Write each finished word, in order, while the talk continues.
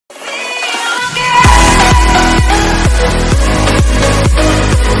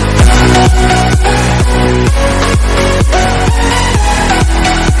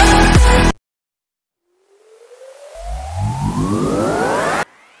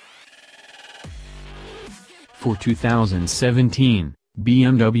For 2017,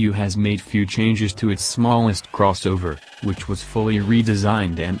 BMW has made few changes to its smallest crossover, which was fully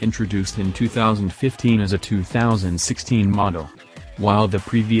redesigned and introduced in 2015 as a 2016 model. While the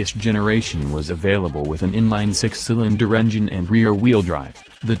previous generation was available with an inline-six-cylinder engine and rear-wheel drive,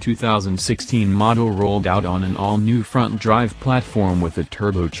 the 2016 model rolled out on an all-new front-drive platform with a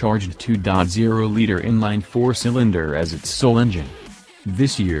turbocharged 2.0-liter inline-four-cylinder as its sole engine.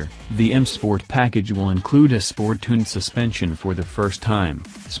 This year, the M Sport package will include a sport-tuned suspension for the first time.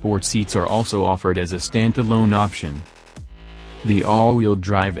 Sport seats are also offered as a standalone option. The all-wheel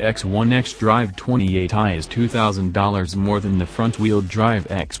drive X1 xDRIVE28i is $2,000 more than the front-wheel drive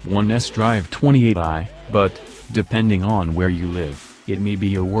X1 xDRIVE28i, but, depending on where you live, it may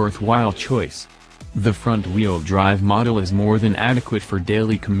be a worthwhile choice. The front-wheel drive model is more than adequate for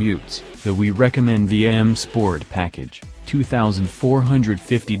daily commutes, though we recommend the M Sport package,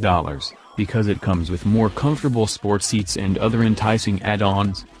 $2,450, because it comes with more comfortable sport seats and other enticing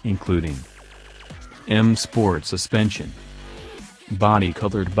add-ons, including M Sport suspension,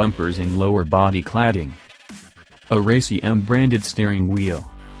 body-colored bumpers in lower body cladding, a racy M-branded steering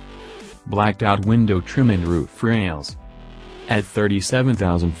wheel, blacked-out window trim and roof rails. At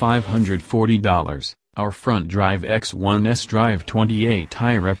 $37,540, our front-drive X1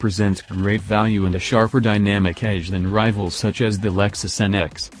 xDRIVE28i represents great value and a sharper dynamic edge than rivals such as the Lexus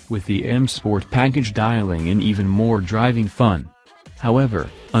NX, with the M Sport package dialing in even more driving fun. However,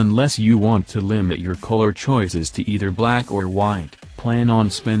 unless you want to limit your color choices to either black or white, plan on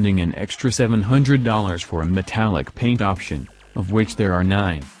spending an extra $700 for a metallic paint option, of which there are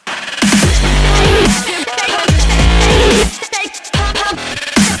 9.